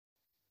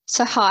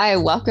Hi,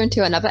 welcome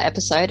to another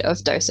episode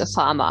of Dose of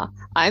Pharma.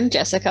 I'm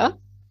Jessica,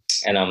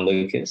 And I'm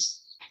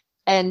Lucas.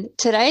 and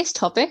today's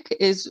topic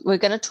is we're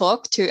going to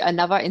talk to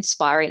another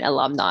inspiring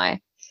alumni,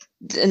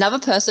 another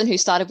person who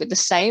started with the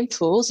same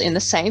tools in the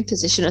same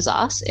position as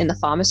us in the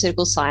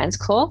pharmaceutical science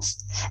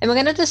course, and we're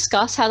going to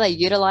discuss how they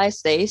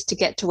utilize these to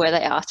get to where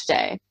they are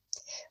today.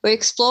 We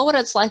explore what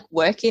it's like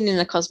working in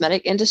the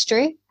cosmetic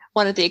industry,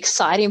 one of the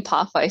exciting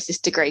pathways this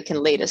degree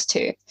can lead us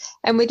to,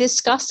 and we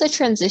discuss the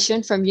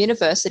transition from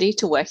university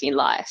to working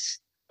life.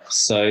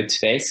 So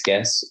today's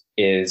guest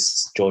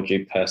is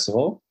Georgie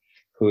Percival,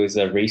 who is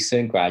a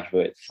recent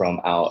graduate from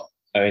our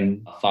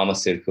own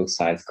pharmaceutical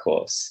science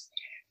course.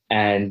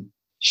 And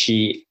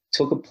she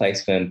took a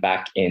placement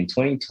back in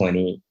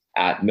 2020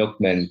 at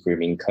Milkman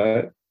Grooming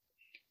Co.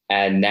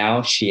 And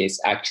now she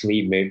is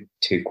actually moved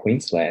to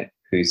Queensland,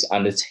 who's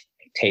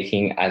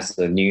undertaking as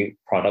the new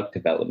product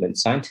development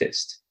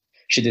scientist.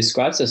 She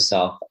describes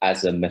herself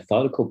as a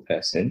methodical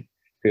person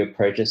who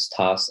approaches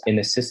tasks in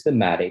a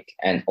systematic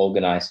and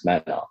organized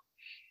manner.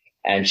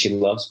 And she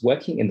loves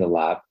working in the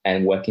lab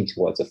and working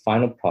towards a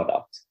final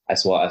product,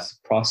 as well as the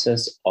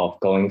process of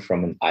going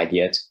from an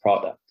idea to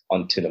product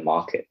onto the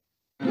market.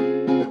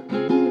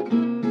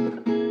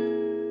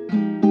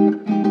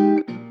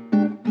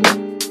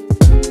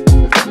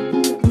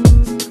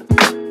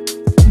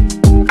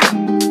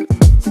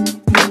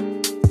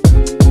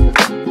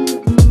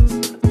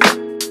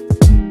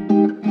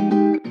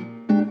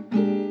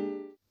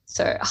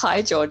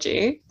 Hi,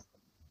 Georgie.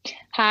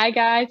 Hi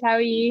guys, how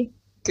are you?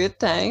 Good,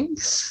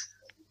 thanks.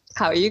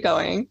 How are you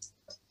going?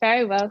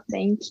 Very well,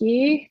 thank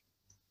you.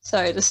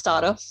 So to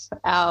start off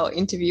our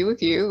interview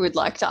with you, we'd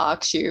like to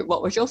ask you,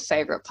 what was your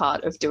favourite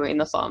part of doing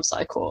the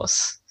PharmSci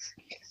course?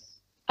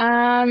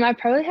 I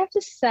probably have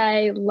to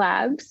say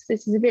labs.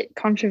 This is a bit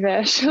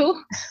controversial.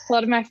 A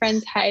lot of my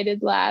friends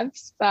hated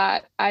labs,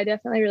 but I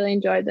definitely really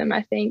enjoyed them.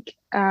 I think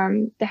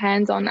the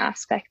hands-on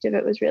aspect of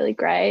it was really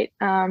great.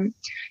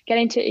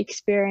 Getting to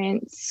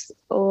experience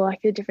all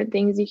like the different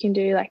things you can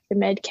do, like the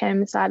med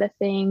chem side of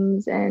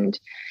things and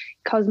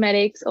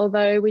cosmetics,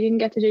 although we didn't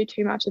get to do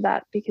too much of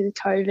that because of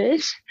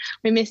COVID.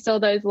 We missed all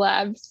those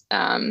labs.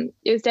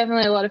 It was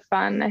definitely a lot of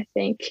fun, I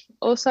think.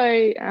 Also,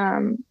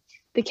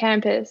 the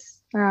campus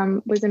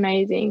was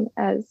amazing.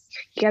 As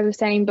you guys were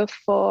saying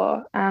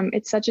before,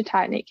 it's such a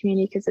tight-knit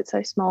community because it's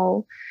so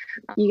small.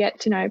 You get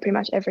to know pretty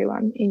much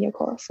everyone in your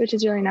course, which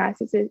is really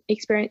nice. It's an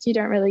experience you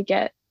don't really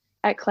get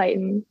at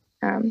Clayton.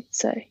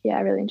 So yeah,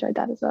 I really enjoyed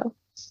that as well.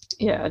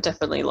 Yeah, I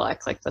definitely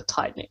like the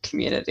tight-knit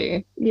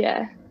community.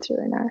 Yeah, it's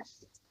really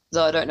nice.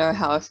 Though I don't know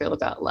how I feel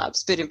about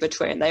labs, but in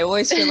between. They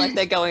always feel like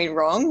they're going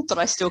wrong, but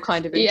I still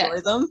kind of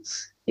enjoy them.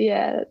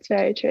 Yeah, that's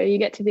very true. You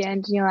get to the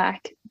end and you're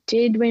like,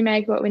 did we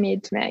make what we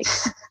need to make?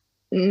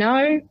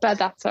 No, but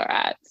that's all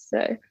right.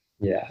 So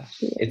yeah,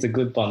 it's a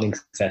good bonding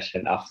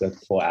session after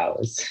 4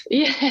 hours.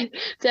 Yeah,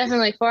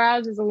 definitely. 4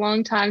 hours is a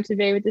long time to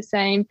be with the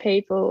same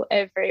people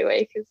every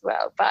week as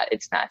well, but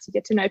it's nice. You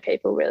get to know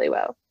people really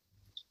well.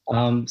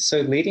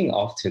 So leading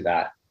off to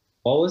that,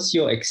 what was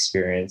your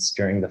experience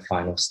during the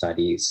final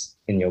studies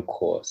in your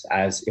course,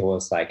 as it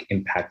was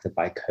impacted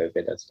by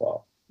COVID as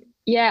well?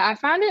 Yeah, I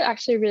found it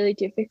actually really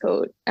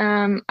difficult.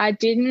 I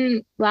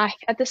didn't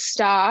at the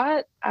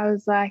start, I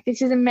was like,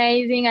 this is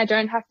amazing. I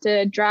don't have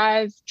to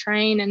drive,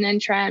 train, and then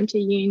tram to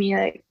uni.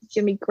 It's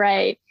going to be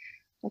great.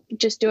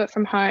 Just do it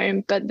from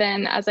home. But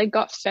then as I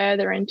got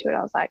further into it,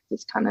 I was like,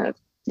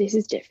 this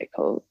is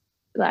difficult.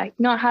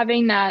 Not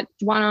having that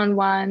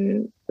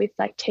one-on-one with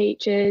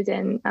teachers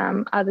and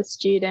other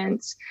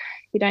students,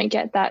 you don't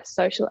get that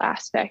social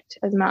aspect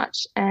as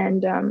much.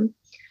 And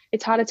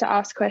it's harder to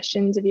ask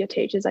questions of your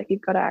teachers.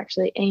 You've got to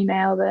actually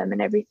email them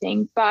and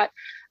everything. But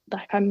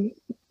I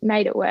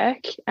made it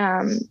work,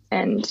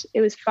 and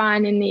it was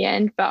fine in the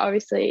end. But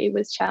obviously, it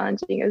was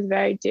challenging. It was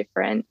very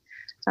different.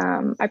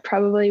 I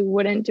probably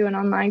wouldn't do an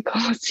online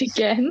course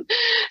again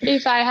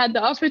if I had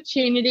the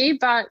opportunity.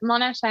 But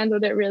Monash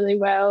handled it really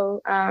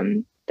well.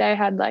 They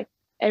had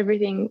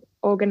everything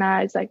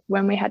organized.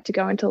 When we had to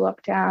go into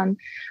lockdown,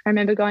 I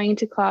remember going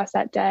into class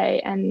that day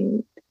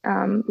and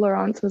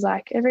Laurence was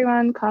like,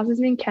 everyone, class has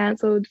been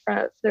cancelled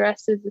for the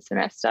rest of the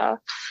semester.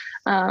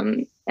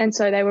 And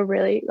so they were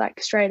really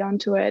straight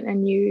onto it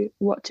and knew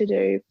what to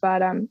do.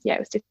 But yeah, it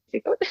was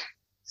difficult.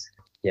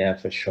 Yeah,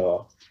 for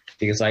sure.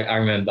 Because I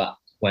remember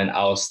when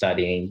I was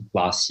studying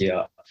last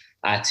year,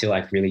 I had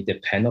to really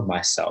depend on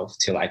myself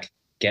to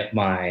get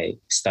my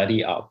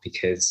study up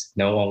because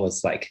no one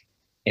was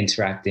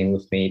interacting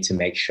with me to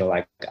make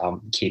sure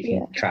I'm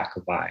keeping track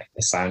of my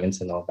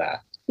assignments and all that.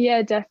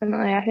 Yeah,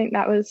 definitely. I think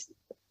that was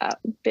a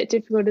bit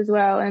difficult as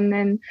well. And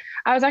then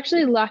I was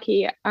actually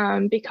lucky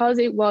because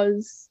it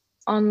was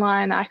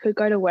online. I could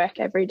go to work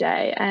every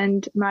day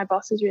and my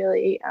boss was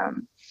really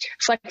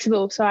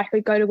flexible. So I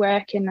could go to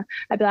work and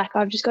I'd be like,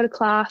 I've just got a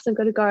class, I've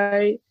got to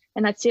go.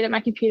 And I'd sit at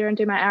my computer and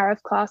do my hour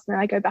of class and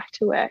then I go back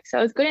to work. So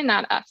it was good in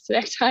that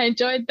aspect. I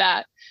enjoyed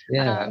that.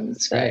 Yeah,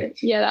 that's great.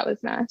 Yeah, that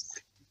was nice.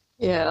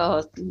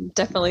 Yeah,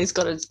 definitely it's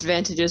got its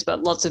advantages,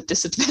 but lots of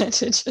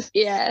disadvantages.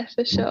 Yeah,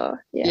 for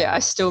sure. Yeah. Yeah, I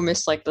still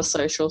miss like the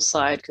social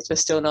side because we're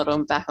still not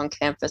on back on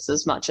campus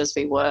as much as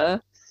we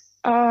were.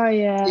 Oh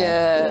yeah. Yeah.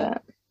 Yeah.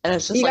 And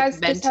it's just You like guys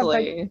just have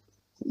like mentally.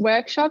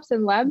 workshops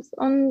and labs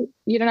on,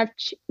 you don't have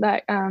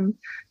like God,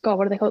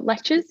 what are they called?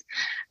 Lectures?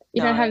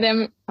 You don't No. have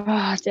them.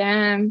 Oh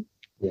damn.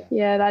 Yeah.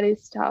 Yeah, that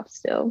is tough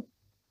still.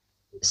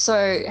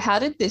 So how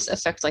did this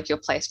affect like your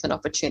placement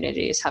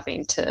opportunities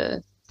having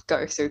to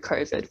go through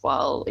COVID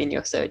while in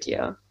your third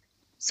year?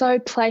 So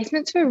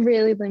placements were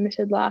really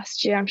limited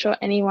last year. I'm sure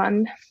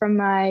anyone from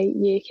my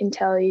year can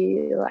tell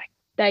you, like,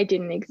 they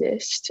didn't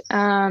exist,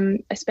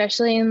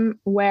 especially in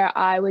where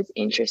I was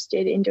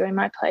interested in doing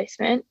my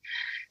placement.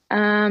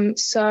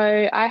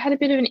 So I had a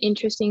bit of an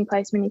interesting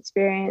placement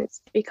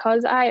experience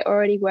because I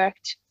already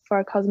worked for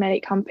a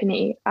cosmetic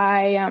company.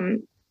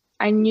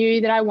 I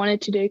knew that I wanted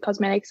to do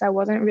cosmetics. I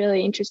wasn't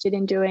really interested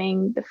in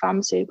doing the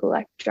pharmaceutical,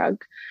 like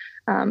drug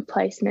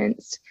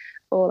placements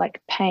or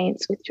like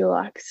paints with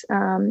Dulux.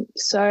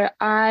 So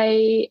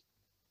I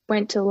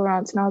went to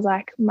Laurence and I was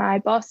like, my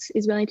boss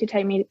is willing to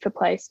take me for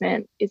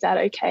placement. Is that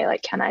okay?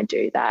 Like, can I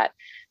do that?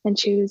 And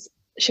she was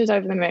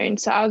over the moon.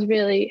 So I was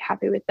really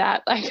happy with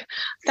that. Like,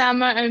 found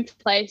my own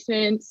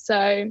placement.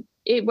 So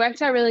it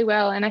worked out really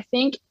well. And I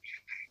think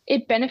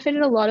it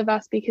benefited a lot of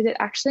us because it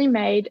actually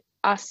made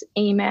us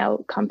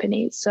email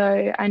companies.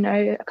 So I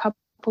know a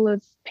couple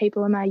of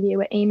people in my year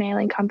were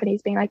emailing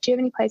companies being like, do you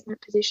have any placement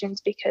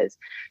positions? Because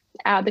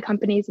the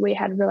companies we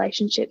had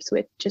relationships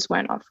with just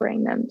weren't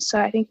offering them.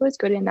 So I think it was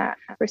good in that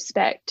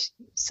respect.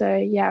 So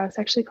yeah, I was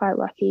actually quite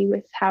lucky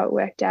with how it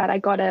worked out. I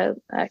got a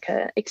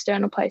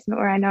external placement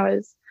where I know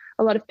as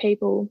a lot of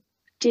people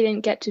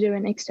didn't get to do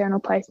an external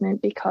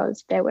placement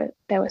because there were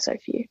so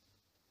few.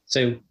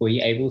 So were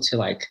you able to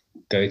like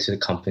go to the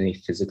company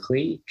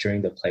physically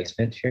during the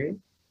placement period?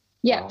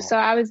 Yeah, wow. So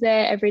I was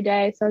there every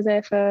day. So I was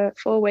there for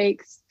 4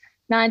 weeks,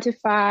 9 to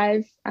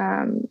 5.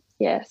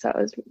 Yeah, so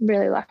I was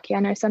really lucky. I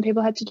know some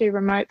people had to do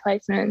remote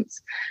placements.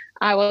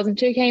 I wasn't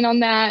too keen on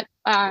that.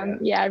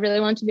 Yeah, I really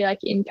wanted to be like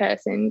in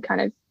person,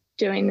 kind of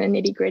doing the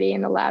nitty gritty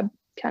in the lab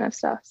kind of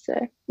stuff. So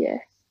yeah.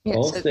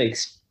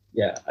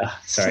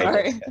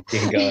 Sorry. You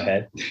can go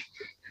ahead.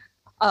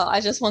 Oh,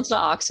 I just wanted to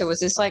ask, so was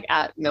this like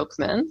at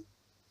Milkman?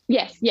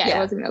 Yes, yeah.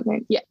 It was at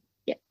Milkman.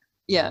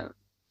 Yeah.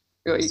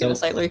 What were you going to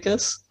say,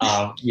 Lucas?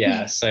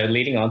 Yeah, so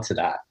leading on to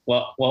that,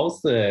 what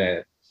was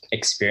the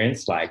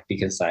experience like?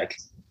 Because like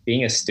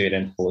being a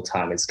student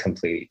full-time is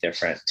completely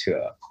different to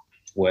a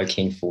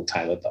working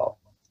full-time adult.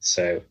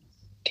 So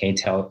can you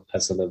tell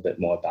us a little bit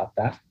more about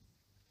that?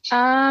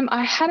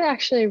 I had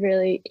actually a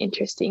really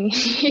interesting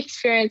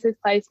experience with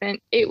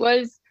placement. It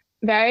was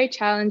very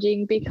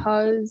challenging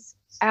because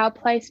our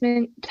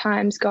placement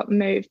times got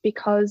moved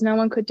because no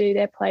one could do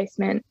their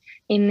placement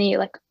in the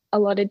like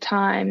allotted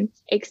time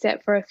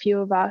except for a few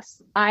of us.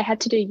 I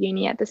had to do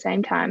uni at the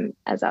same time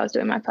as I was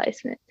doing my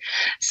placement.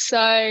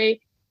 So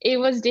it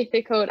was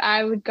difficult.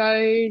 I would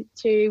go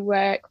to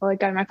work or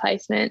go to my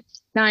placement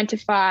 9 to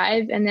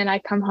 5 and then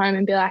I'd come home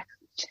and be like,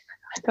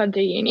 I've got to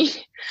do uni.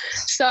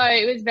 So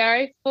it was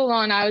very full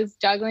on. I was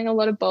juggling a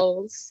lot of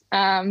balls.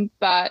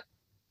 But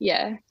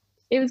yeah,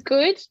 it was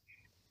good,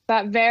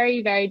 but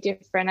very, very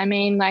different. I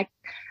mean, like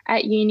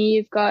at uni,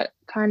 you've got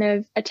kind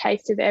of a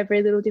taste of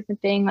every little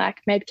different thing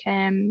like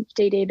medchem,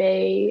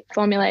 DDB,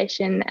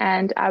 formulation,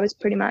 and I was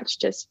pretty much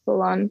just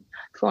full on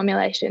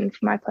formulation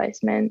for my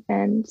placement.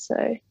 And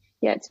so,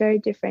 yeah, it's very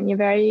different. You're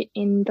very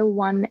in the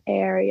one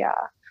area.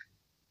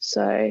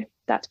 So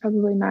that's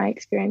probably my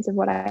experience of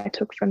what I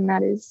took from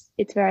that is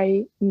it's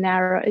very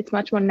narrow. It's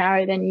much more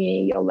narrow than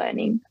you're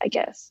learning, I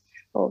guess,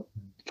 or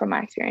from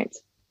my experience.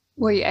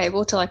 Were you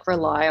able to like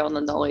rely on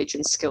the knowledge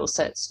and skill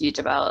sets you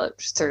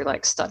developed through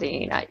like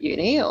studying at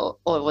uni, or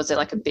was it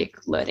like a big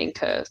learning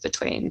curve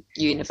between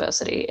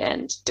university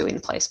and doing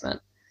placement?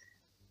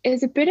 It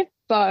was a bit of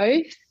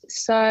both.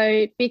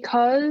 So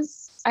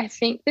because I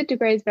think the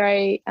degree is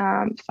very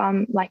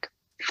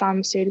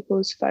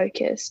pharmaceuticals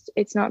focused,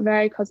 it's not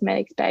very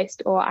cosmetics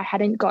based, or I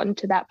hadn't gotten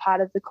to that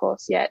part of the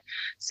course yet.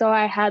 So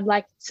I had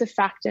like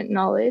surfactant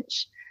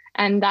knowledge,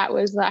 and that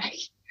was like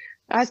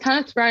I was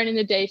kind of thrown in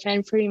the deep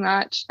end pretty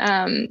much.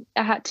 I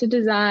had to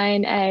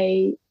design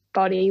a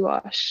body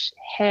wash,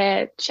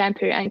 hair,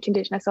 shampoo and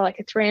conditioner. So like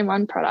a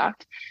 3-in-1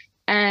 product.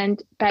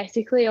 And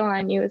basically all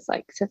I knew was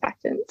like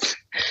surfactants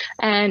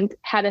and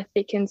how to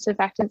thicken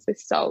surfactants with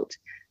salt.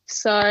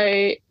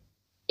 So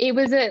it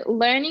was a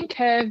learning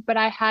curve, but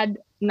I had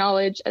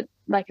knowledge at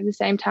the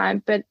same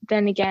time. But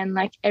then again,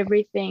 like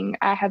everything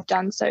I have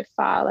done so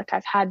far, like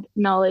I've had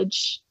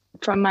knowledge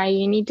from my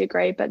uni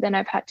degree, but then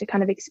I've had to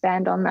kind of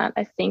expand on that,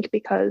 I think,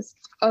 because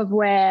of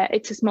where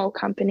it's a small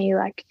company.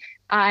 Like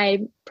I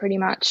pretty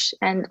much,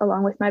 and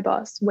along with my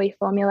boss, we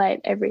formulate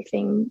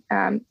everything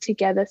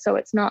together. So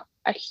it's not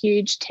a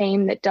huge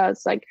team that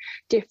does like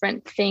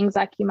different things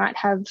like you might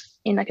have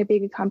in like a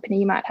bigger company.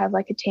 You might have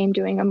like a team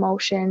doing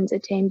emulsions, a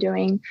team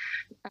doing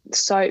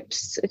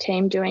soaps, a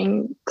team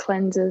doing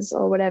cleansers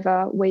or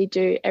whatever. We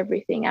do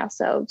everything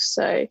ourselves.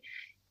 So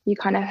you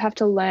kind of have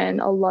to learn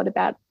a lot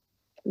about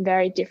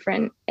very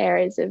different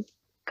areas of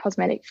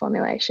cosmetic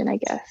formulation, I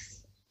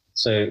guess.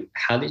 So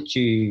how did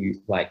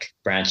you like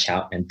branch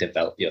out and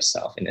develop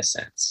yourself in a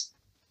sense?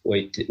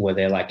 Were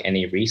there like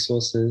any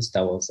resources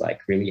that was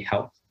like really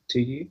helpful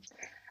to you?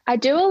 I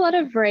do a lot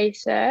of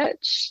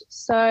research.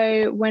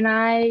 So when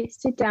I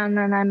sit down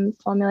and I'm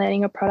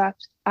formulating a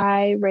product,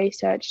 I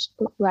research,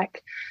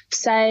 like,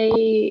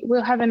 say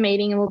we'll have a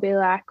meeting and we'll be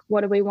like,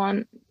 what do we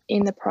want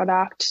in the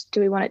product?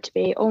 Do we want it to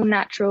be all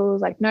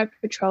naturals, like no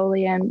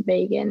petroleum,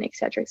 vegan, et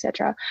cetera, et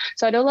cetera?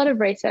 So I do a lot of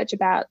research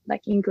about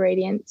like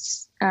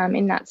ingredients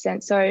in that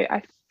sense. So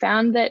I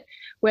found that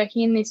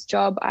working in this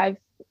job, I've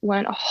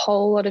learned a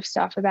whole lot of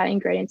stuff about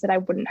ingredients that I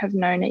wouldn't have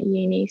known at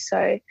uni.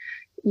 So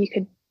you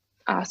could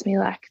ask me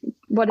like,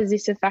 what does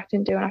this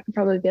surfactant do? And I could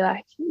probably be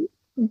like,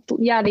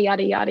 yada,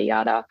 yada, yada,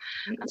 yada.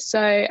 So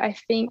I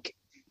think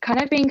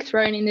kind of being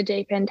thrown in the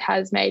deep end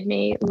has made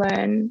me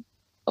learn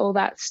all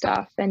that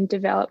stuff and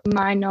develop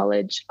my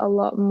knowledge a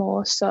lot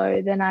more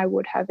so than I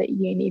would have at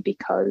uni,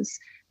 because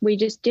we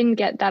just didn't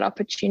get that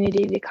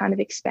opportunity to kind of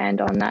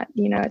expand on that.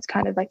 You know, it's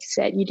kind of like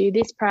said, you do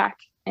this prac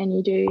and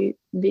you do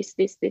this,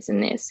 this, this,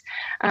 and this.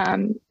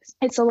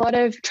 It's a lot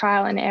of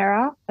trial and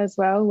error as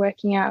well,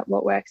 working out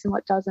what works and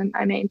what doesn't.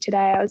 I mean, today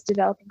I was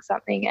developing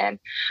something and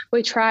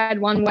we tried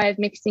one way of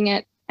mixing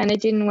it and it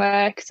didn't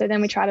work. So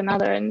then we tried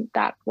another and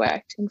that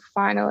worked. And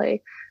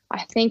finally,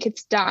 I think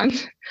it's done.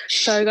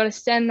 So I got to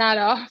send that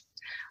off.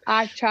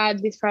 I've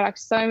tried this product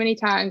so many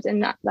times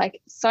and like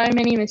so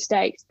many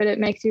mistakes, but it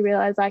makes you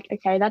realize like,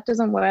 okay, that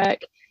doesn't work.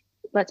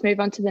 Let's move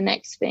on to the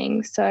next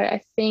thing. So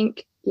I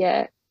think,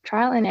 yeah,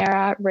 trial and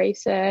error,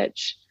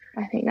 research,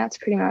 I think that's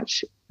pretty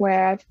much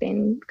where I've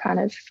been kind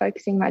of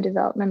focusing my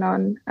development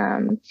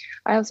on.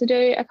 I also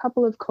do a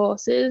couple of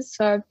courses.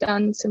 So I've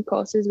done some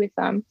courses with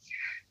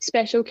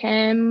Special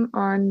Chem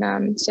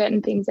on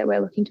certain things that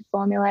we're looking to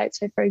formulate.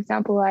 So for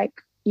example, like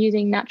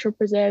using natural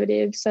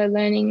preservatives, so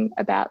learning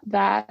about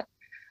that.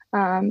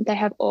 They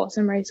have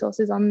awesome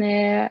resources on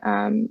there.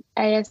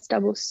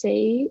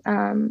 ASCC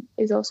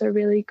is also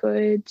really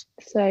good.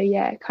 So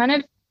yeah, kind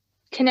of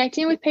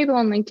connecting with people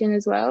on LinkedIn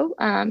as well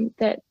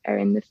that are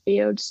in the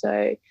field.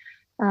 So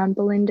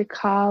Belinda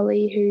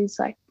Carley, who's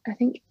like, I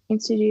think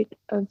Institute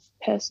of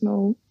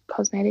Personal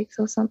Cosmetics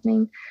or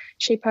something,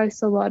 she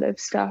posts a lot of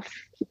stuff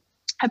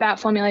about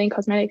formulating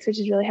cosmetics, which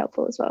is really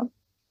helpful as well.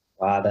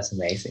 Wow, that's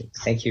amazing.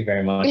 Thank you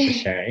very much for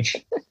sharing.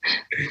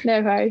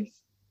 No worries.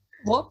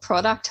 What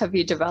product have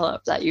you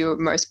developed that you're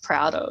most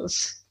proud of?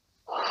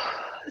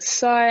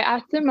 So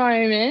at the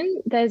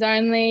moment,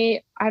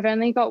 I've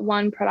only got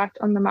one product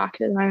on the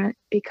market at the moment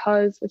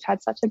because we've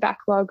had such a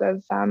backlog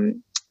of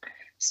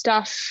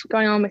stuff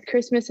going on with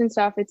Christmas and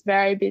stuff. It's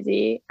very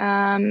busy.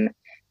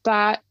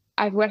 But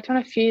I've worked on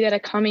a few that are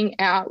coming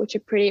out, which are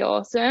pretty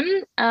awesome.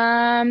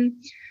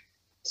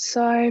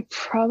 So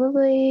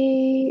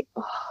probably,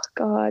 oh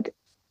God,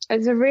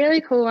 there's a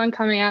really cool one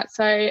coming out.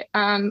 So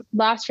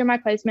last year, my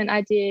placement,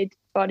 I did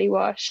body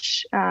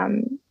wash,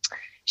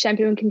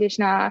 shampoo and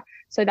conditioner.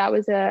 So that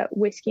was a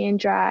whiskey and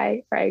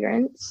dry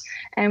fragrance.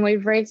 And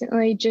we've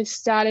recently just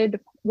started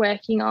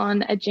working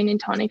on a gin and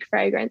tonic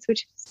fragrance,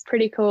 which is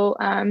pretty cool,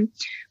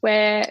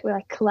 where we're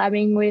like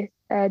collabing with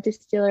a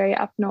distillery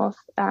up north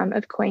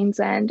of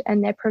Queensland,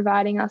 and they're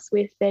providing us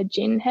with their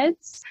gin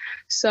heads.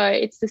 So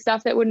it's the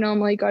stuff that would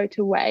normally go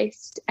to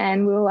waste,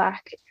 and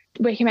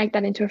we can make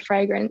that into a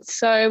fragrance.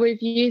 So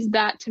we've used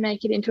that to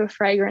make it into a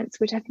fragrance,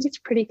 which I think is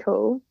pretty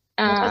cool.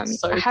 I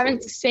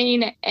haven't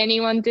seen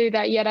anyone do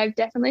that yet. I've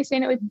definitely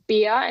seen it with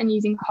beer and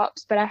using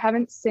hops, but I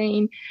haven't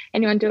seen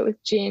anyone do it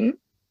with gin.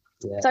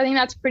 Yeah. So I think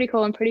that's pretty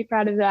cool. I'm pretty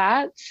proud of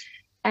that.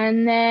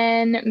 And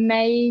then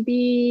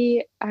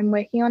maybe I'm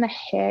working on a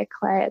hair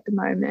clay at the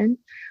moment,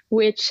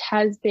 which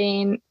has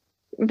been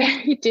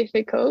very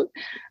difficult,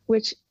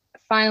 which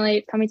finally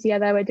it's coming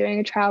together. We're doing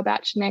a trial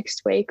batch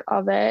next week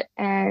of it,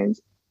 and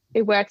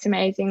it works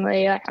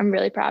amazingly. Like, I'm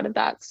really proud of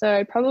that.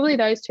 So probably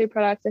those two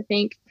products, I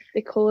think,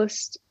 the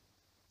coolest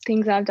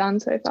things I've done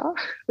so far,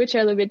 which are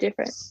a little bit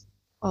different.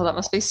 Oh, that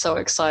must be so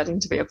exciting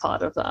to be a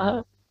part of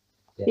that.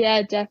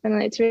 Yeah,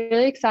 definitely. It's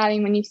really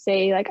exciting when you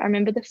see, like, I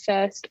remember the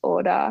first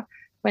order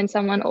when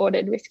someone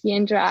ordered whiskey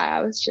and dry,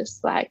 I was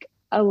just like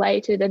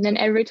elated. And then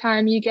every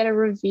time you get a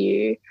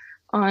review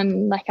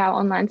on like our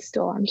online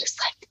store, I'm just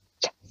like,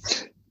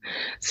 yes.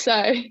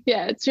 So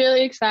yeah, it's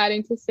really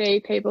exciting to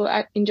see people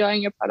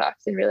enjoying your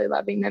products and really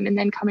loving them and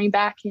then coming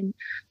back and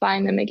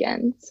buying them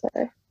again. So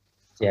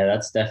yeah,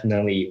 that's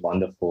definitely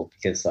wonderful,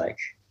 because like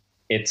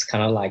it's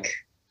kind of like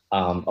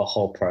a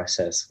whole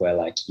process where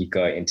like you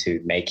go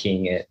into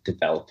making it,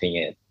 developing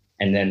it,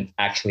 and then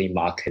actually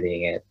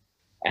marketing it.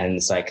 And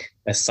it's like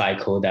a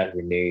cycle that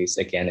renews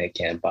again and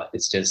again, but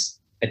it's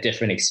just a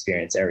different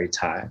experience every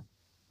time.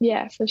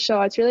 Yeah, for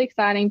sure. It's really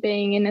exciting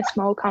being in a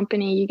small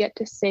company. You get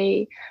to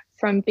see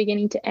from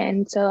beginning to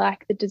end. So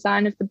like the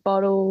design of the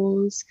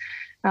bottles,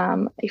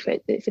 if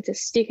it's a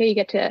sticker, you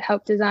get to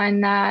help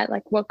design that,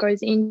 like what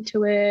goes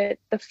into it,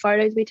 the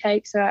photos we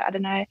take. So I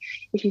don't know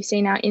if you've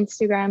seen our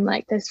Instagram,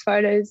 like there's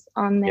photos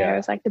on there.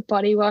 It's like the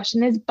body wash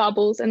and there's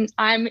bubbles, and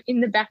I'm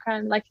in the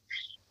background like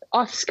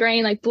off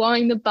screen, like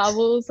blowing the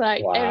bubbles,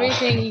 like Wow.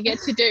 everything you get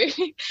to do.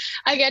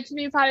 I get to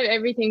be a part of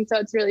everything, so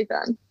it's really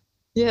fun.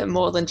 Yeah,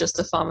 more than just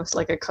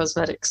like a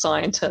cosmetic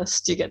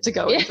scientist. You get to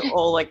go into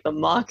all like the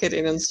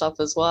marketing and stuff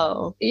as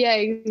well. Yeah,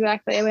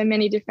 exactly. I wear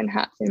many different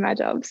hats in my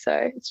job,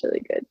 so it's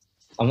really good.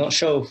 I'm not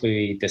sure if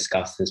we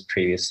discussed this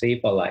previously,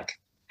 but like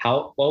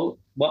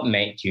what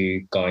made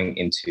you going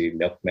into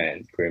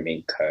Milkman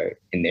Grooming Co.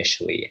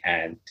 initially,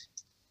 and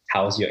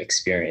how was your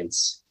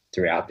experience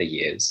throughout the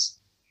years?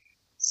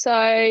 So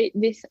I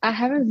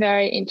have a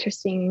very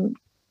interesting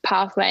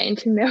pathway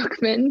into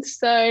Milkman.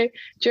 So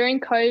during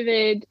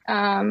COVID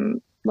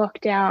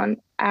lockdown,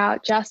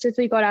 just as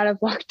we got out of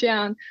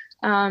lockdown,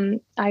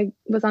 I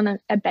was on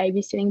a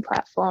babysitting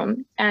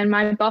platform, and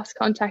my boss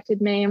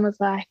contacted me and was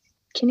like,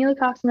 can you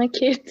look after my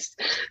kids?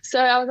 So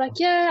I was like,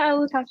 yeah, I'll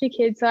look after your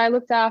kids. So I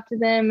looked after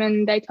them,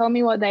 and they told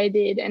me what they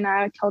did, and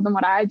I told them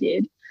what I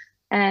did.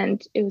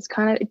 And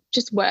it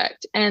just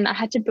worked. And I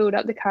had to build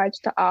up the courage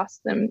to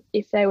ask them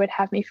if they would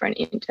have me for an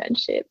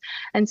internship.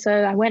 And so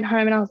I went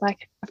home and I was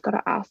like, I've got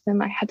to ask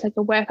them. I had to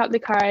work up the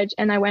courage,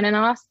 and I went and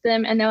asked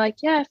them, and they're like,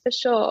 yeah, for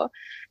sure.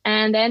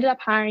 And they ended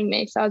up hiring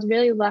me. So I was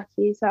really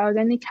lucky. So I was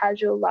only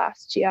casual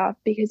last year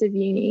because of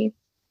uni.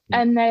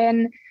 And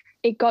then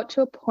it got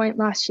to a point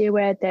last year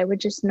where there were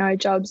just no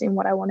jobs in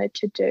what I wanted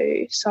to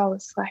do. So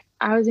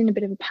I was in a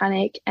bit of a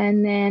panic,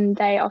 and then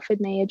they offered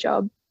me a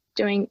job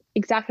doing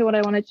exactly what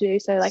I wanted to do.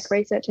 So like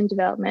research and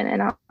development.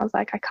 And I was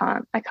like,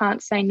 I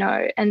can't say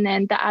no. And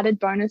then the added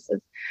bonus of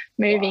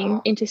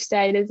moving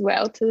interstate as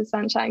well to the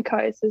Sunshine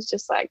Coast was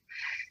just like,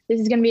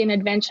 this is going to be an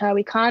adventure.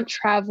 We can't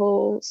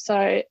travel.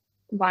 So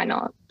why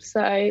not?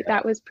 So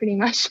that was pretty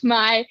much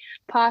my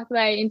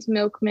pathway into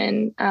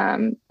Milkman.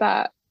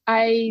 But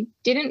I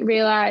didn't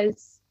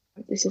realize,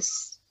 this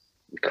is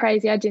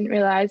crazy, I didn't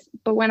realize,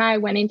 but when I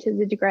went into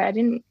the degree, I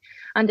didn't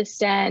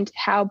understand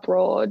how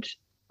broad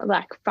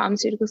like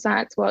pharmaceutical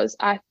science was.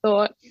 I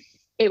thought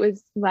it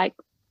was like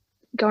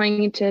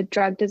going into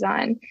drug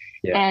design,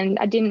 and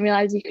I didn't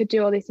realize you could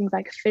do all these things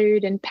like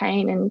food and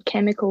paint and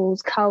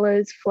chemicals,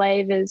 colors,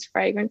 flavors,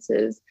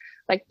 fragrances,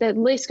 like the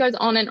list goes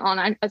on and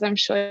on, as I'm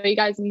sure you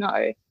guys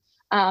know.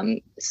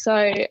 So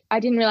I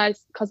didn't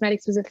realize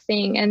cosmetics was a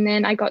thing. And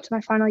then I got to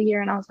my final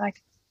year and I was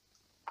like,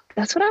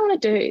 that's what I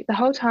want to do. The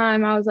whole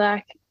time I was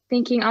like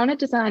thinking I want to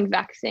design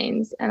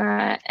vaccines.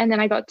 And then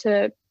I got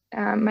to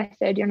my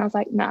third year and I was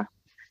like, nah,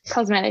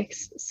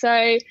 cosmetics.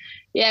 So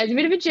yeah, it's a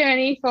bit of a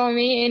journey for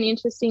me, an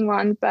interesting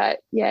one, but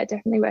yeah,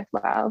 definitely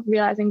worthwhile,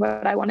 realizing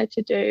what I wanted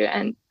to do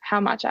and how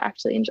much I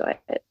actually enjoy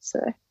it. So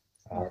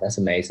oh, that's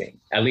amazing.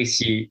 At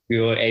least you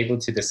were able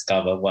to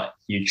discover what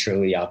you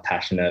truly are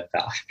passionate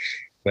about.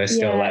 We're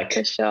still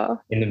for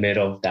sure in the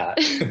middle of that.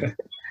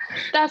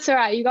 That's all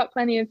right. You got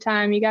plenty of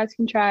time. You guys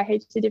can try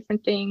heaps of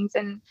different things,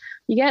 and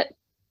you get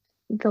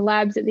the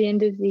labs at the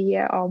end of the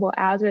year,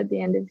 ours are at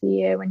the end of the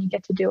year, when you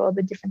get to do all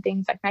the different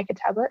things like make a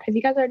tablet. Have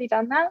you guys already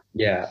done that?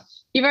 Yeah.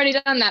 You've already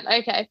done that.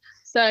 Okay.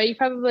 So you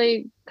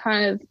probably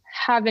kind of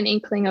have an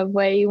inkling of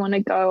where you want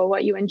to go or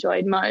what you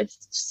enjoyed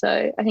most.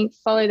 So I think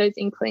follow those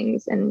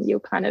inklings and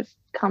you'll kind of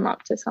come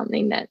up to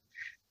something that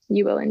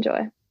you will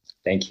enjoy.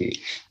 Thank you.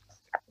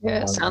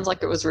 Yeah, it sounds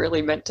like it was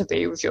really meant to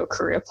be with your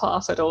career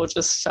path. It all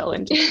just fell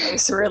into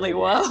place really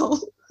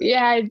well.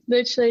 Yeah, I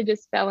literally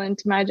just fell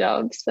into my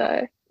job.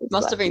 So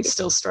must have been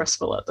still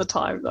stressful at the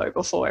time though,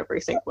 before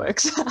everything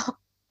works out.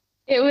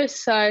 It was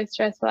so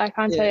stressful. I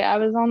can't tell you. I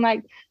was on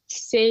like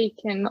Seek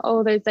and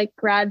all those like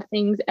grad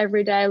things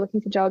every day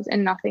looking for jobs,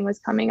 and nothing was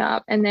coming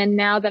up. And then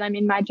now that I'm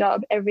in my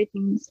job,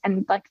 everything's,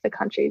 and like the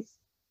country's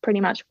pretty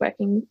much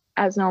working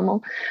as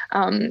normal.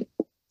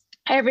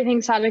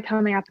 Everything started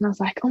coming up and I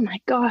was like, oh my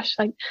gosh,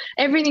 like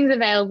everything's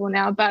available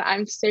now, but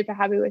I'm super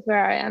happy with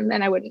where I am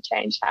and I wouldn't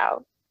change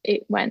how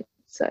it went.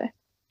 So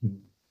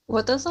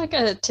what does like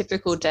a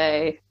typical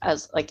day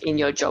as like in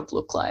your job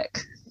look like?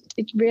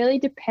 It really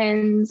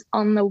depends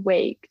on the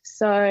week.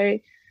 So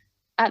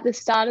at the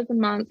start of the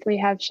month, we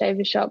have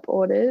Shaver Shop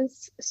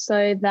orders.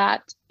 So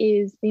that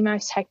is the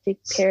most hectic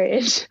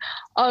period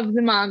of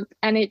the month,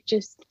 and it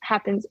just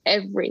happens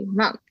every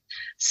month.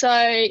 So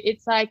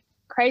it's like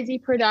crazy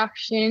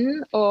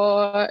production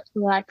or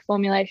like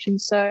formulation.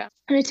 So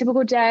on a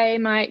typical day, I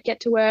might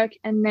get to work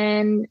and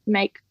then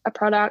make a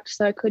product.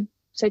 So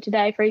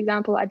today, for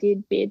example, I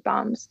did beard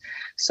balms.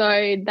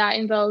 So that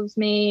involves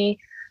me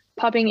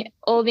popping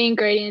all the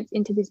ingredients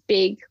into this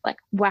big like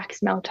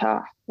wax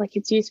melter, like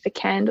it's used for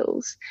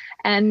candles,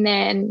 and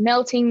then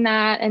melting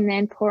that and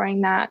then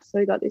pouring that. So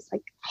we got this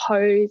like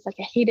hose, like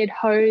a heated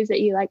hose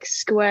that you like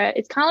squirt.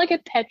 It's kind of like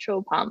a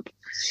petrol pump,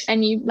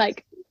 and you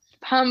like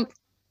pump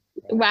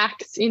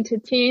wax into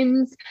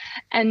tins,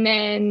 and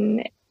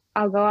then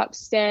I'll go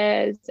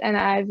upstairs and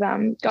I've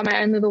got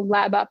my own little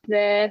lab up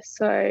there.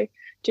 So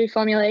do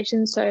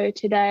formulation. So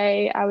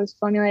today I was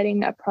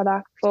formulating a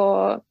product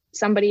for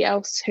somebody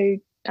else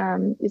who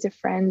is a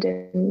friend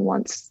and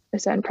wants a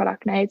certain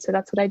product made. So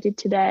that's what I did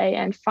today.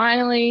 And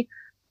finally,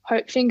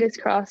 hope, fingers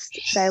crossed,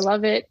 they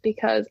love it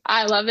because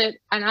I love it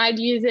and I'd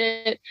use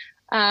it.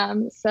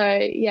 So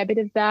yeah, a bit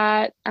of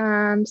that.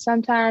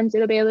 Sometimes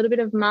it'll be a little bit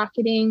of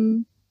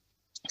marketing.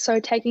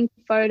 So taking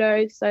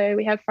photos. So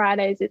we have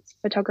Fridays, it's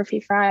photography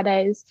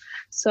Fridays.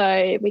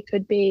 So we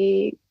could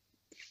be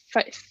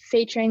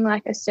featuring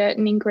like a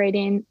certain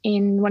ingredient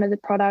in one of the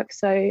products.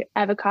 So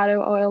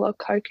avocado oil or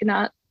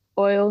coconut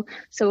oil.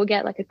 So we'll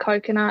get like a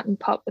coconut and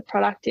pop the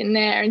product in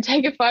there and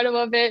take a photo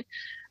of it.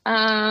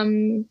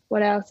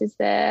 What else is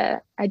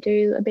there? I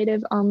do a bit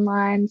of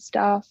online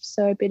stuff.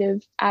 So a bit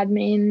of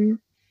admin,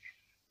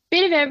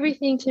 bit of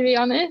everything, to be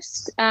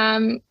honest.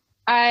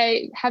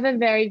 I have a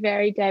very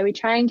varied day. We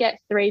try and get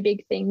 3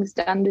 big things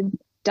done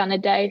a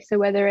day. So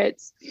whether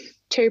it's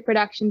 2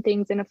 production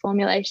things and a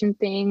formulation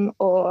thing,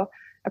 or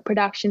a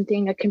production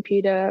thing, a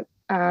computer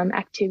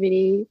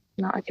activity,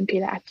 not a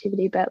computer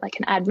activity, but like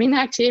an admin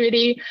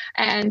activity,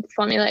 and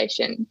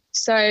formulation.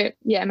 So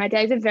yeah, my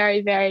days are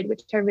very varied,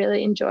 which I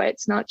really enjoy.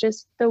 It's not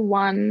just the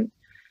one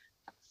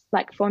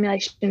like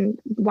formulation,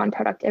 one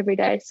product every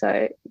day.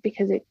 So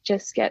because it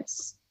just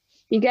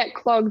you get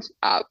clogged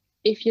up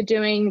if you're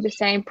doing the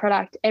same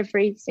product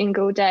every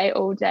single day,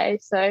 all day.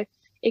 So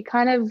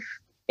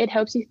it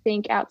helps you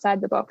think outside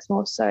the box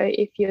more so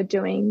if you're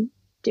doing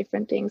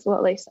different things. Well,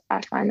 at least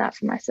I find that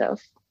for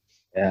myself.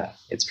 Yeah,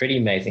 it's pretty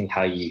amazing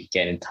how you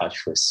get in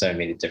touch with so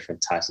many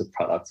different types of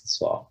products as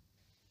well.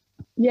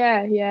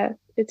 Yeah,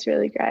 it's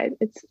really great.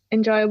 It's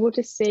enjoyable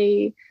to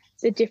see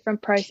the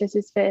different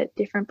processes for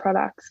different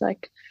products,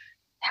 like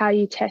how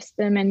you test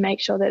them and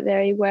make sure that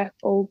they work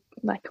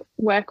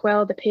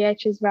well, the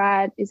pH is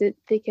right, is it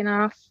thick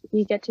enough?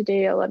 You get to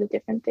do a lot of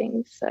different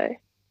things. So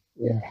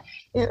yeah,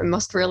 it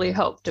must really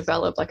help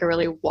develop like a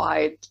really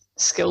wide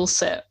skill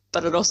set,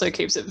 but it also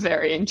keeps it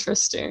very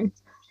interesting.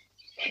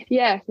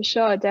 Yeah, for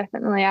sure,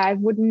 definitely. I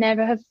would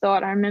never have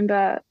thought. I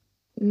remember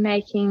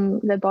making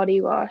the body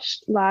wash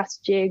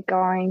last year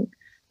going,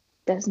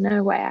 there's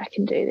no way I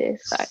can do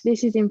this. Like,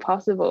 this is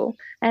impossible.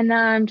 And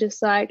now I'm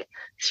just like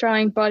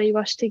throwing body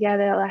wash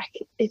together.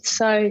 Like, it's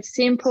so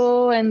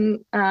simple,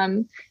 and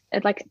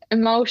like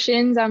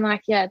emulsions, I'm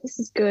like, yeah, this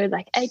is good.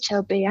 Like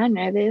HLB, I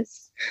know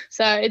this.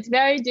 So it's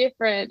very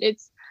different.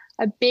 It's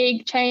a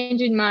big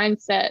change in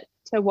mindset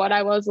to what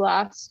I was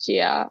last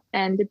year,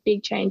 and a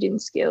big change in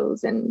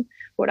skills and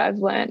what I've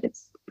learned.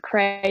 It's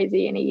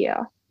crazy in a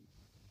year.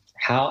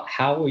 How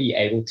were you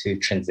able to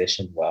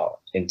transition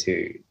well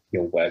into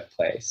your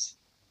workplace?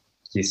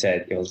 You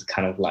said it was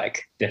kind of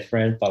like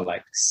different, but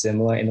like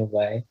similar in a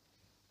way.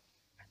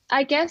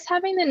 I guess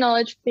having the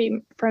knowledge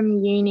from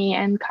uni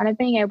and kind of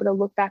being able to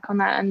look back on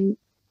that and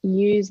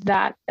use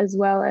that, as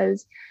well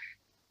as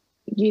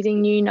using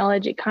new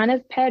knowledge, it kind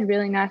of paired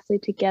really nicely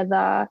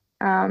together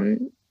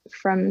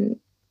from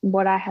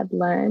what I had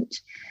learnt.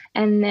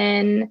 And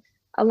then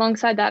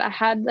alongside that, I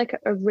had like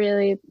a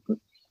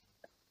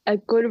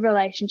good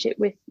relationship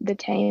with the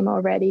team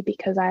already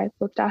because I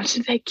looked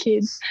after their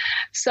kids.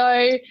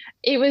 So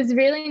it was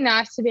really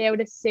nice to be able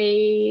to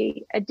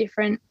see a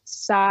different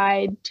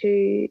side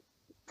to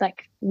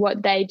like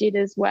what they did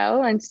as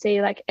well, and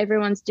see like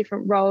everyone's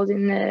different roles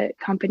in the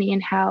company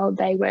and how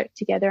they work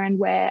together and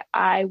where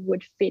I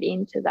would fit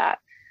into that.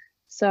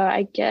 So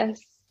I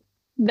guess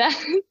that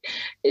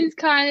is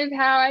kind of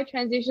how I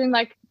transitioned,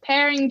 like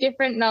pairing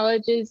different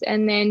knowledges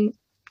and then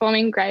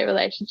forming great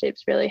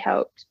relationships really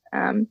helped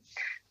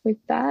with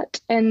that.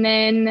 And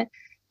then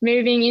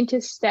moving into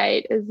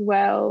state as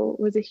well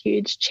was a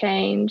huge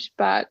change,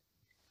 but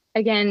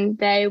again,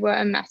 they were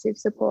a massive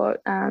support.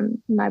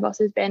 My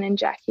bosses, Ben and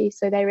Jackie,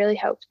 so they really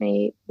helped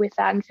me with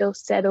that and feel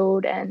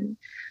settled and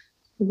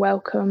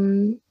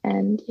welcome.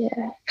 And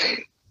yeah,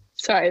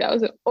 sorry, that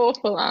was an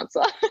awful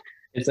answer.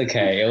 It's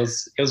okay. It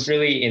was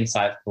really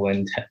insightful,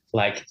 and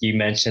like you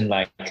mentioned,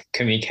 like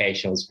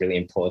communication was really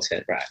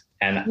important, right?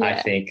 And yeah.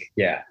 I think,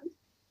 yeah,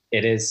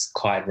 it is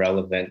quite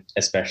relevant,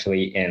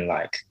 especially in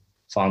like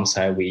farm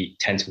side. We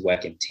tend to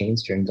work in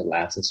teams during the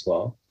labs as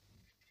well.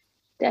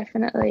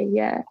 Definitely,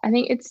 yeah. I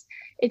think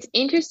it's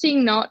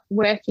interesting not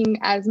working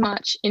as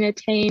much in a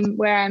team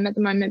where I'm at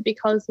the moment,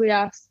 because we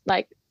are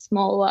like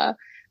smaller.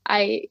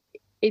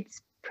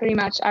 It's pretty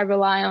much I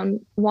rely on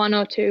 1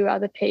 or 2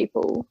 other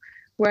people,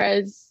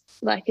 whereas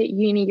like at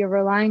uni you're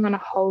relying on a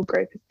whole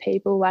group of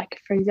people. Like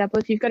for example,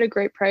 if you've got a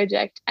group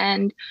project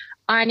and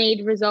I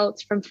need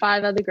results from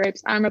 5 other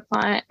groups, I'm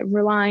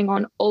relying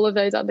on all of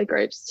those other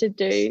groups to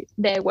do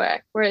their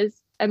work, whereas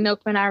a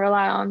milkman, I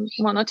rely on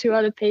 1 or 2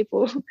 other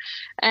people,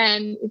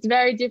 and it's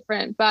very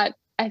different. But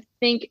I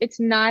think it's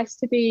nice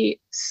to be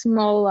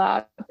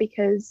smaller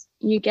because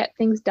you get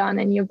things done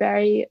and you're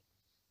very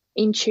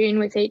in tune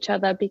with each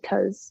other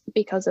because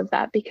of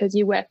that, because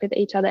you work with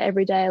each other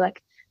every day.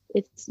 Like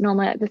it's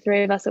normally like the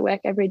 3 of us at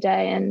work every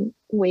day, and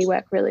we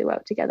work really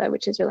well together,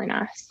 which is really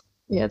nice.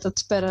 Yeah,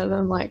 that's better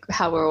than like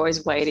how we're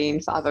always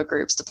waiting for other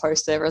groups to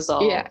post their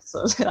results. Yeah.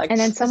 So like, and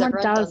then someone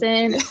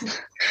doesn't.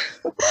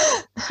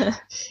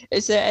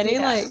 Is there any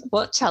like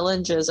what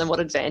challenges and what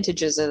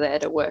advantages are there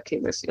to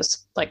working with your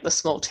like the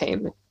small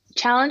team?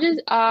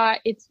 Challenges are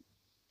it's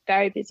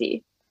very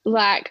busy.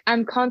 Like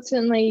I'm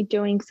constantly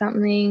doing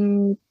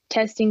something,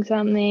 testing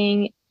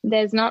something.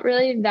 There's not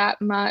really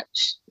that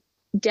much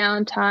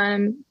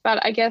downtime,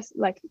 but I guess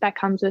like that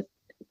comes with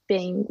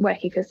being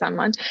working for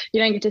someone.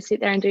 You don't get to sit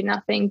there and do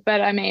nothing,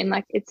 but I mean,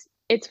 like it's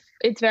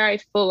very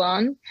full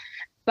on.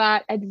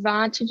 But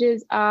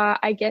advantages are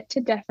I get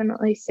to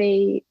definitely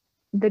see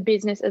the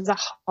business as a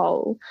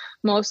whole.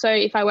 More so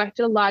if I worked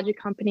at a larger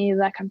company,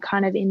 like I'm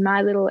kind of in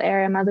my little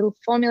area, my little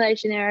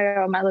formulation area,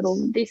 or my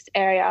little this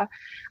area,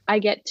 I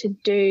get to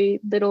do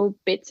little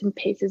bits and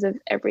pieces of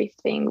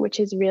everything, which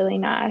is really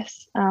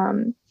nice.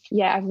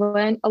 Yeah, I've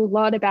learned a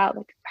lot about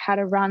like how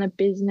to run a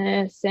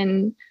business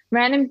and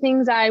random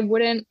things I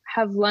wouldn't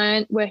have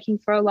learned working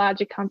for a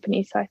larger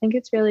company. So I think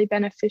it's really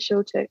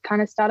beneficial to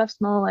kind of start off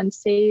small and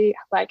see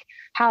like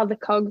how the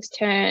cogs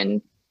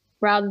turn,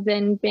 rather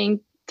than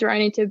being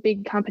thrown into a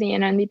big company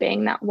and only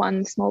being that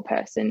one small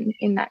person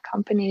in that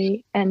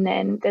company, and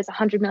then there's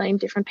 100 million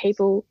different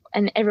people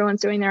and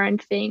everyone's doing their own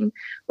thing,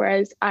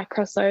 whereas I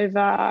cross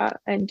over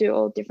and do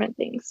all different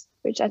things,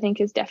 which I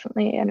think is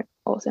definitely an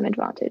awesome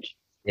advantage.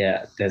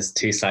 Yeah, there's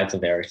two sides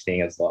of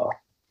everything as well.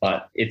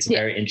 But it's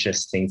very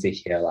interesting to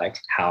hear like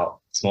how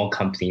small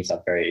companies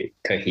are very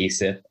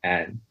cohesive,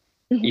 and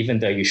even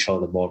though you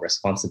shoulder more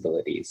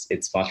responsibilities,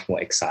 it's much more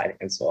exciting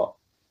as well.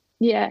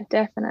 Yeah,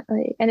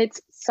 definitely. And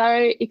it's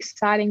so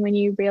exciting when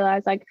you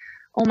realize like,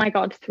 oh my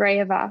God, 3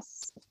 of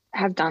us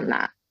have done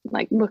that.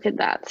 Like, look at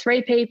that.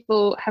 3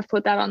 people have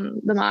put that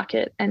on the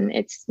market and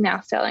it's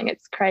now selling.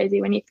 It's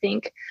crazy when you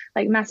think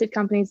like massive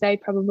companies, they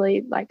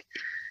probably like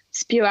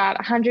spew out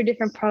 100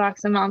 different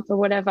products a month or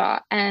whatever.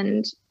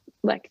 And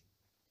like,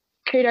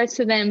 kudos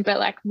to them. But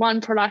like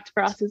one product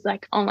for us is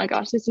like, oh my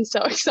gosh, this is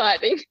so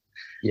exciting.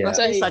 Yeah,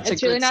 so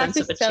it's really nice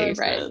to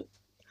celebrate.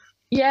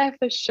 Yeah,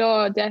 for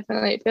sure.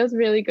 Definitely. It feels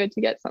really good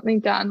to get something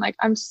done. Like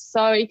I'm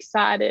so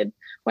excited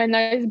when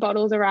those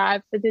bottles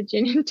arrived for the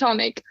gin and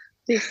tonic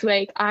this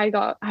week. I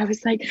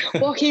was like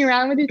walking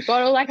around with this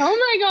bottle like, oh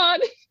my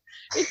God.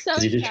 It's so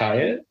Did you try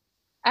it?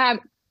 I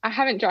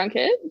haven't drunk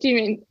it. Do you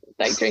mean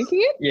like drinking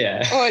it?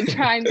 Yeah. Or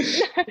trying?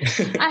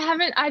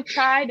 I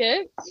tried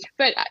it,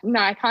 but no,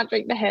 I can't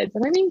drink the heads. I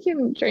don't think you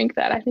can drink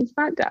that. I think you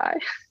might die.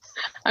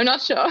 I'm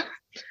not sure.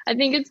 I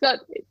think it's got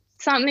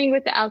something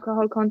with the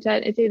alcohol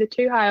content. It's either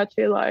too high or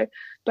too low.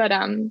 But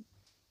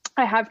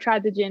I have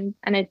tried the gin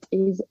and it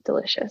is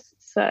delicious.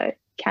 So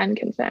can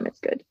confirm it's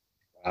good.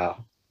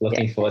 Wow.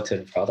 Looking forward to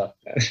the product.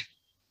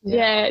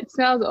 Yeah, it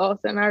smells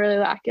awesome. I really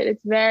like it.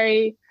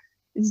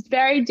 It's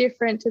very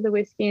different to the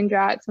whiskey and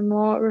dry. It's a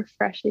more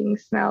refreshing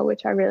smell,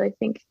 which I really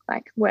think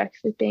like works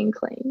with being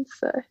clean.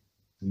 So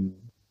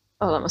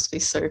Oh, that must be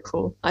so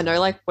cool. I know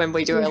like when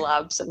we do our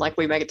labs and like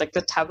we make like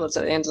the tablets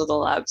at the end of the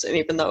labs, and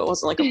even though it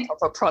wasn't like a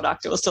proper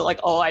product, it was still like,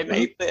 oh, I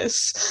made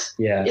this.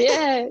 Yeah.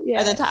 And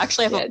then to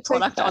actually have a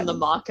product on the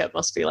market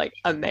must be like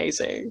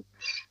amazing.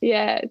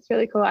 Yeah, it's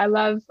really cool.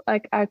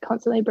 I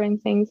constantly bring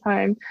things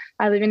home.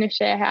 I live in a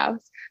share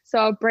house. So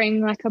I'll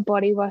bring like a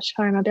body wash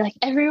home. I'll be like,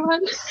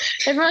 everyone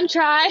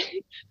try.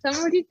 Tell me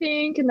what you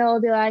think. And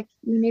they'll be like,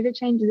 you need to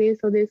change this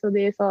or this or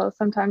this. Or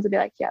sometimes they'll be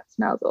like, yeah, it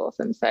smells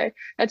awesome. So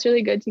that's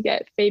really good to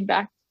get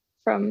feedback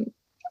from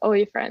all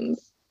your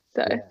friends.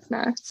 So it's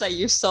nice. So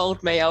you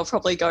sold me. I'll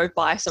probably go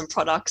buy some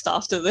products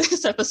after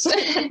this episode.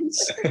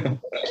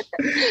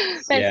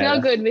 They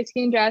smell good.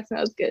 Whiskey and dry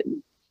smells good.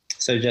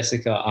 So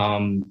Jessica,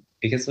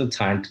 because of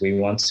time, do we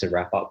want to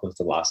wrap up with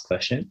the last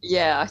question?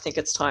 Yeah, I think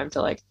it's time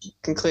to like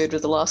conclude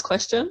with the last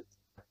question.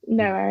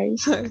 No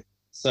worries.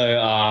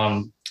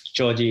 So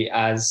Georgie,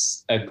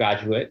 as a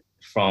graduate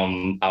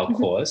from our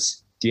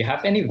course, do you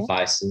have any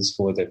advices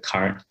for the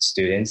current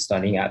students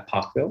studying at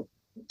Parkville?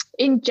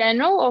 In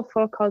general or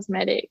for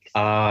cosmetics?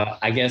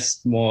 I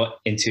guess more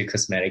into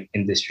cosmetic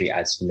industry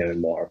as you know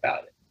more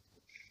about it.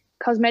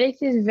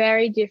 Cosmetics is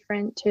very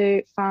different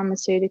to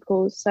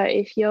pharmaceuticals. So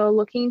if you're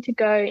looking to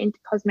go into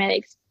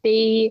cosmetics,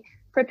 be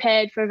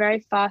prepared for a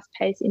very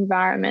fast-paced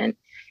environment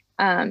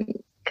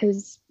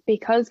because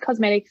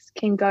cosmetics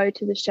can go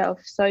to the shelf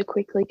so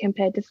quickly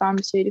compared to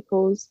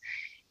pharmaceuticals.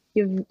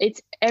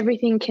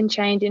 Everything can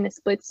change in a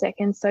split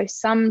second. So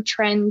some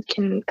trend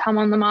can come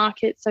on the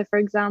market. So for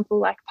example,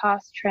 like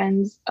past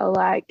trends are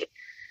like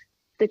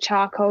the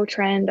charcoal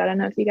trend. I don't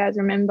know if you guys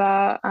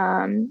remember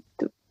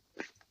the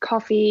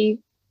coffee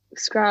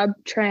scrub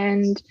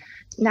trend,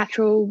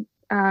 natural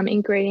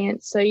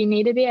ingredients. So you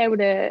need to be able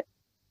to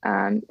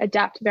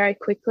adapt very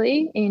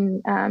quickly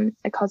in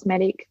a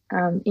cosmetic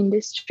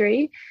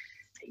industry.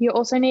 You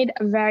also need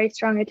a very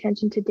strong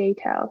attention to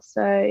detail.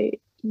 So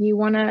you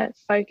want to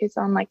focus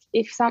on like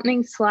if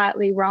something's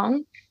slightly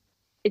wrong,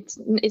 it's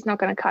not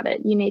going to cut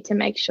it. You need to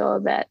make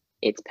sure that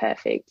it's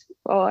perfect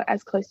or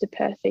as close to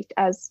perfect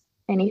as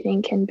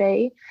anything can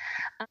be.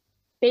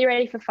 Be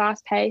ready for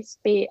fast pace,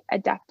 be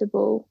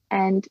adaptable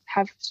and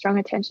have strong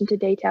attention to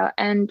detail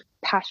and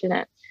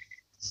passionate.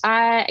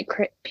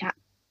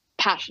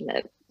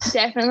 Passionate.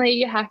 Definitely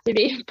you have to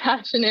be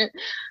passionate.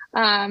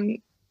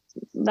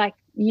 Like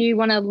you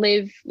want to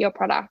live your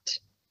product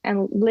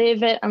and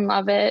live it and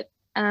love it.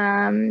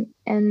 And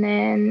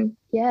then,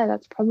 yeah,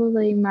 that's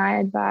probably my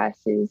advice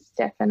is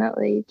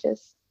definitely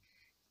just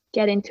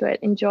get into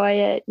it, enjoy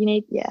it.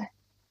 Yeah,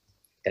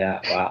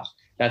 wow.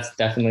 that's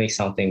definitely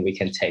something we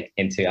can take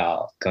into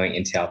our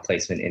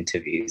placement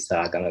interviews that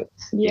are gonna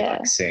be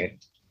like soon.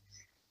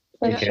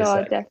 For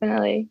sure,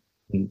 definitely.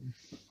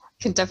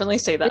 Can definitely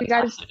see that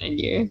passion in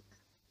you.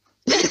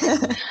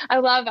 I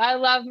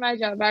love my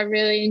job. I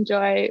really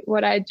enjoy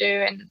what I do,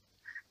 and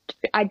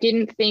I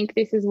didn't think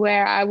this is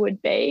where I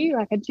would be.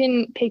 Like, I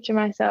didn't picture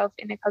myself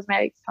in a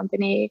cosmetics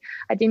company.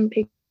 I didn't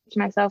picture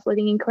myself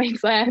living in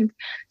Queensland.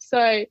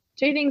 So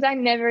 2 things I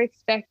never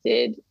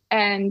expected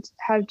and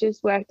have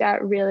just worked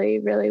out really,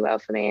 really well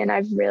for me. And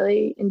I've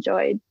really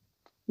enjoyed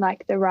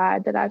like the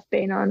ride that I've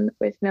been on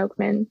with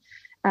Milkman.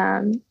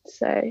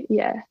 So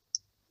yeah,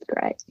 it's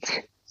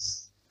great.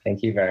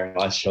 Thank you very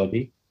much,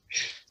 Georgie.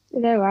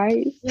 No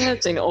worries. Yeah,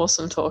 it's been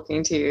awesome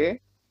talking to you.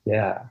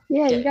 Yeah,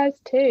 you guys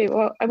too.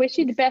 Well, I wish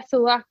you the best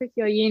of luck with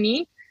your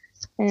uni.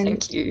 And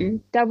thank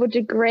you. Double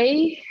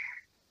degree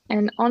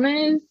and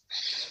honours.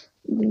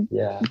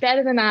 Yeah.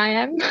 Better than I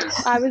am.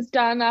 I was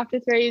done after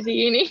 3 years of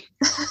uni.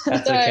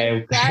 That's so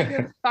okay. Glad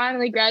you've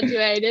finally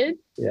graduated.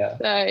 Yeah.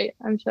 So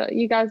I'm sure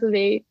you guys will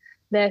be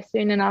there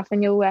soon enough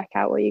and you'll work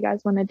out what you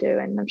guys want to do,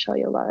 and I'm sure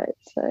you'll love it.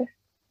 So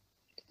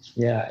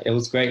yeah, it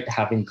was great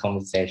having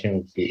conversation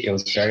with you. It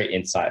was very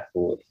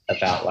insightful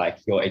about like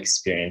your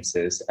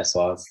experiences as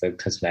well as the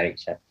cosmetic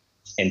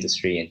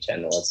industry in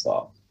general as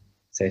well.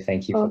 So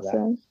thank you for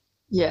that.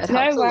 Yeah, it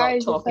helps a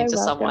lot talking to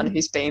someone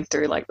who's been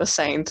through like the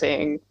same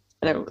thing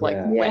and it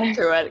went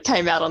through it,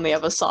 came out on the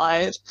other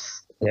side.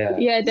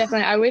 Yeah,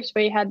 definitely. I wish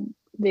we had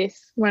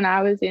this when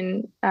I was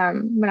doing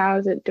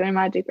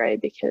my degree,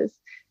 because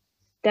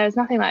there was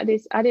nothing like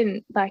this. I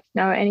didn't like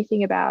know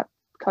anything about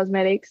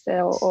cosmetics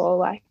or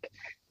like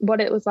what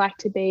it was like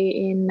to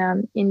be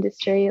in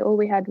industry. All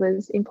we had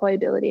was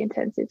employability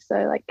intensive. So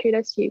like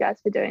kudos to you guys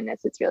for doing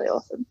this. It's really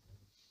awesome.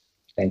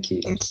 Thank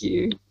you. Thank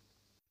you.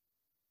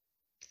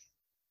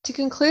 To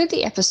conclude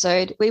the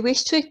episode, we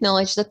wish to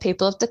acknowledge the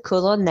people of the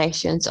Kulin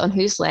Nations on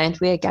whose land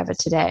we are gathered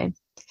today.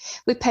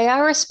 We pay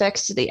our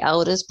respects to the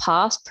elders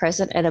past,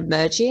 present and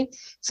emerging.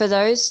 For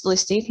those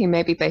listening who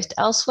may be based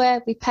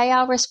elsewhere, we pay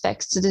our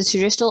respects to the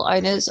traditional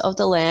owners of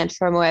the land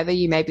from wherever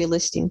you may be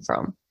listening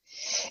from.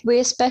 We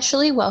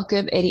especially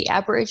welcome any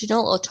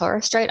Aboriginal or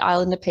Torres Strait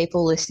Islander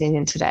people listening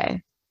in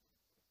today.